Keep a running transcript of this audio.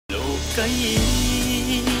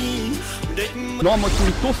នាំមកជួ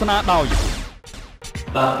យទស្សនាដោយ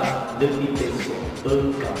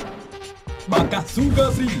បាកា Sugar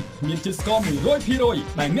Free មានជាតិស្ករ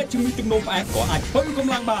 100% ដែលអ្នកជំងឺទឹកនោមផ្អែមក៏អាចពឹងក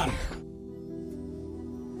ម្លាំងបាន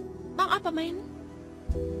បងអត់ប្រមែន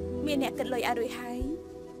មានអ្នកគិតលុយឲ្យរួចហើយ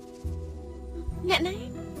អ្នកណា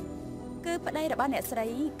គឺប្តីរបស់អ្នកស្រី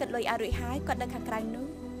គិតលុយឲ្យរួចហើយគាត់នៅខាងក្រៅនោះ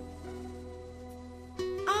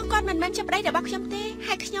អូគាត់មិនមែនជាប្តីរបស់ខ្ញុំទេ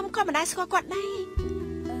ហើយខ្ញុំក៏មិនដែលស្គាល់គាត់ដែរ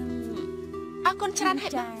អរគុណច្រើនហើ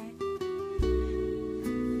យបង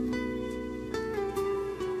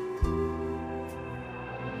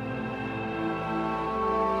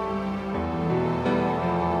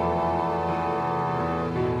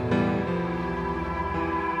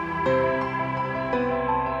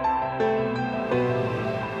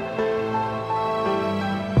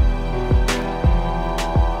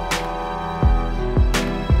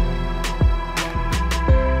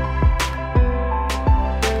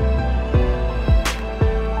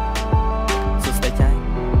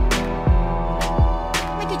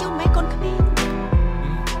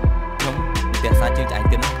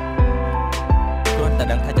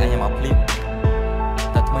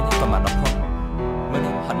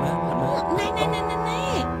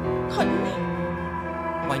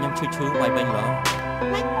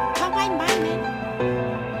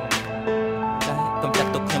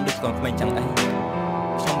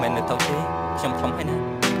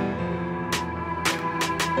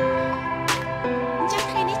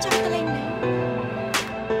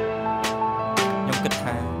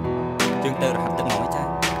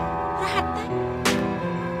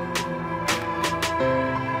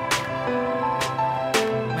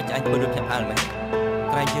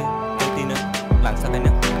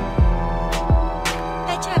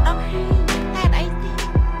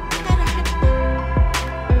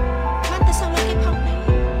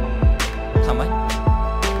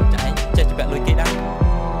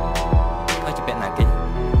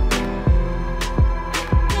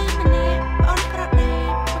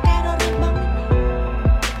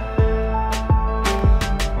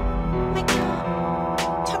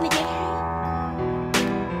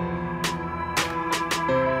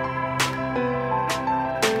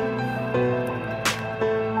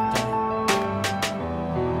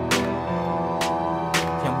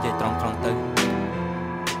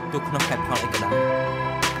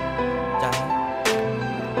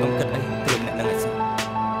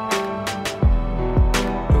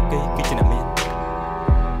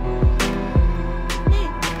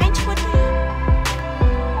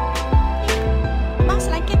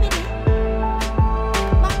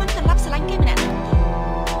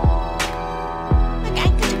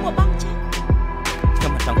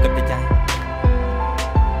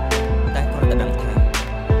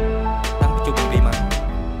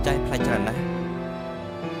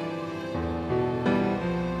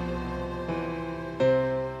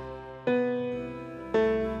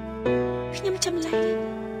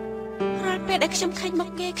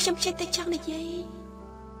ខ្ញុំចេះតែចង់និយាយ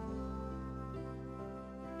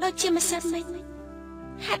ដូចជាមិនសិនមិន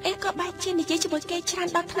ហេតុអីក៏បែរជានិយាយជាមួយគេច្រើន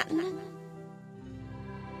ដល់ថ្នាក់ហ្នឹង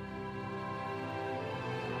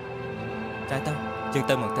ចាយតោះជើង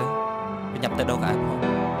ទៅមកទៅបញ្ញាប់ទៅដោកៅផ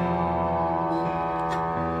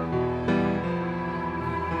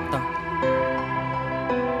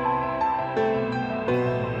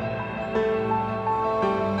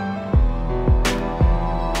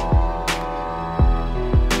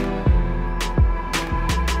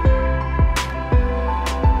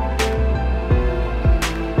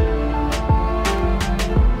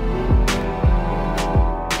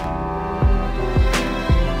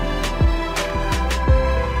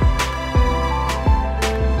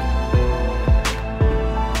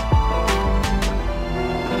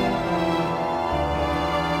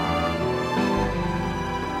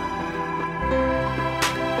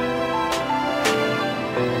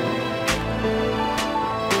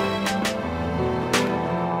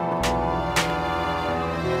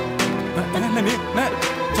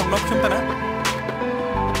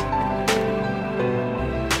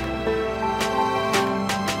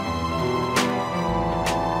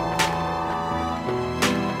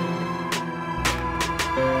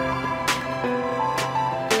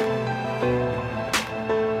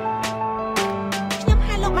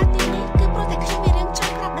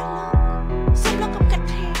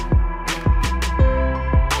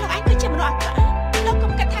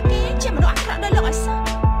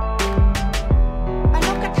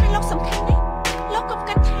ងលោកសំខាន់ណាស់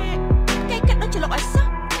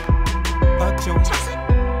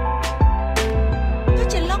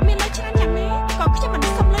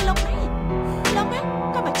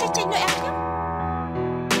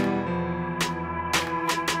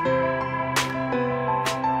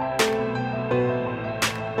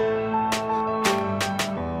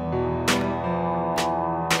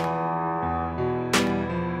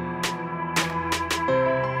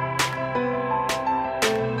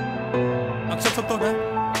សុំទោសណា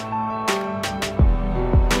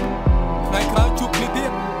ថ្ងៃក្រោយជួបគ្នាទៀ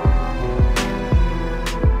ត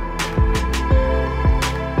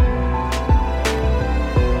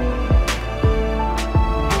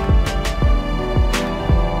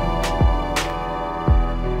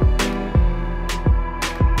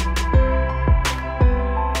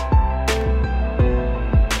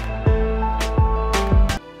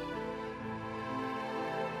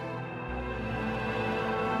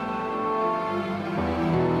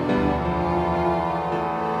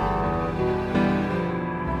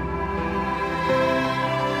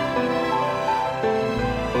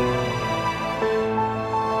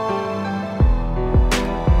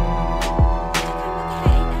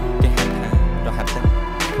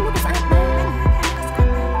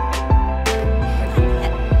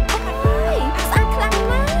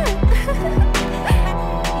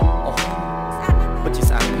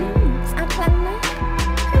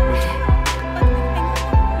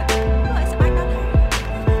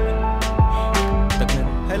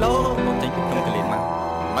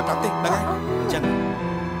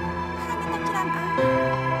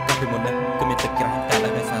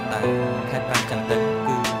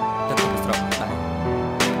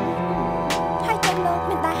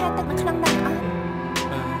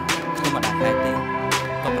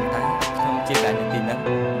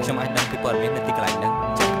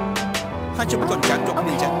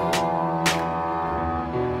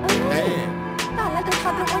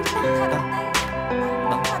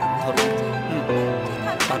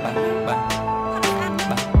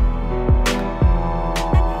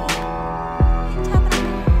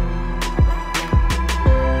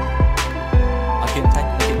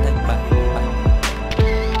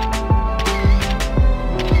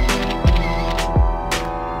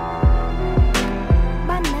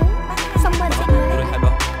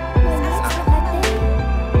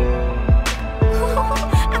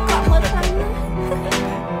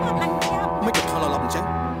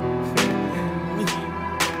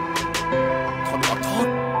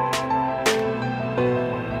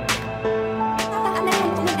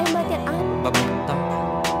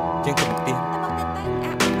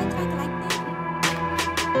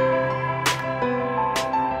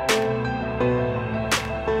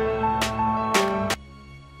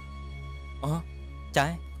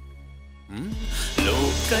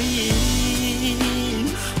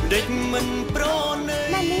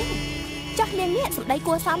Đây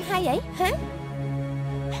cua xong hay vậy hả?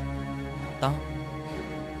 Đó